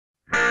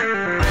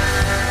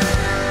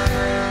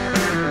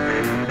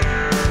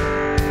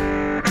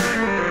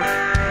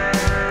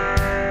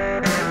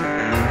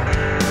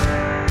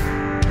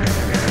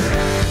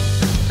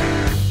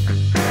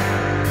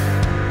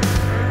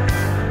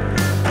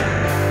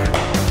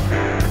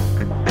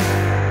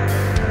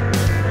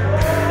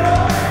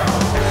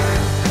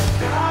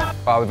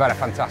Well, we've had a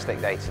fantastic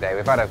day today.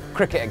 We've had a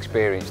cricket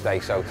experience day,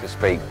 so to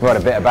speak. We've had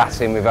a bit of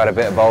batting, we've had a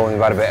bit of bowling,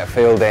 we've had a bit of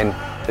fielding.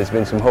 There's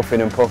been some huffing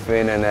and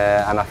puffing, and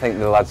I think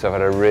the lads have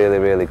had a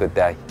really good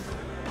day.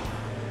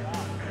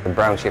 And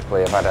Brown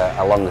Shipley have had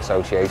a long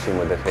association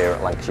with us here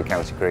at Lancashire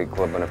County Cricket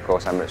Club and of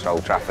course Emirates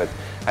Old Trafford,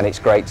 and it's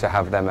great to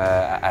have them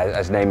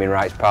as naming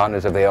rights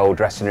partners of the old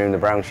dressing room, the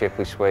Brown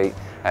Shipley Suite.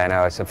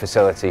 It's a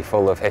facility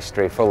full of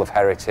history, full of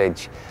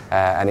heritage,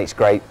 and it's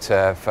great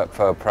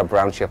for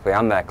Brown Shipley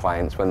and their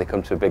clients when they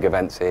come to big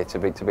events here to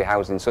be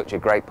housed in such a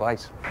great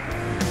place.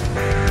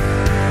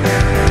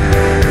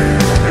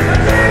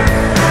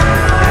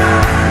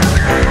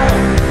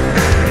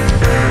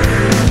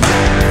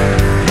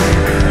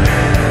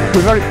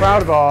 We're very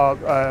proud of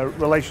our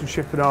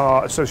relationship and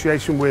our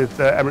association with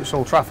Emirates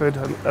Old Trafford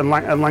and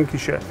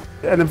Lancashire.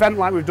 An event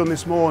like we've done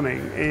this morning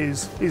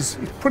is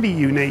pretty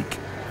unique.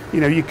 You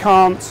know, you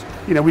can't,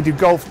 you know, we do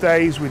golf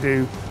days, we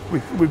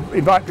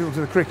invite people to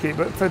the cricket,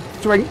 but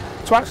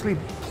to actually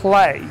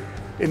play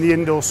in the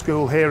indoor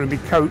school here and be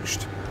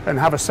coached and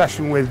have a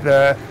session with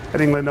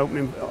an England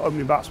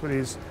opening batsman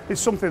is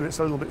something that's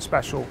a little bit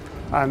special.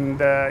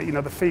 And you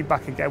know, the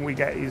feedback again we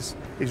get is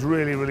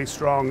really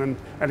strong,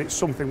 and it's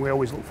something we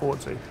always look forward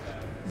to.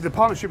 The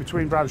partnership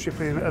between Brown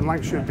Shipley and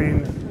Lancashire have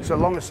been a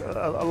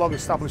long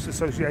established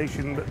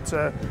association,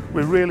 but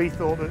we really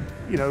thought that,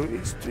 you know,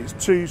 it's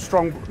two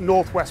strong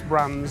northwest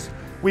brands.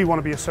 We want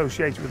to be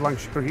associated with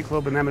Lancashire Cricket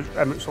Club and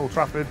Emirates Old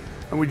Trafford,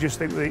 and we just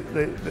think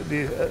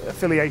the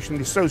affiliation,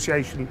 the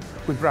association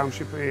with Brown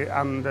Shipley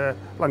and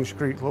Lancashire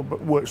Cricket Club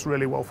works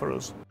really well for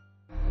us.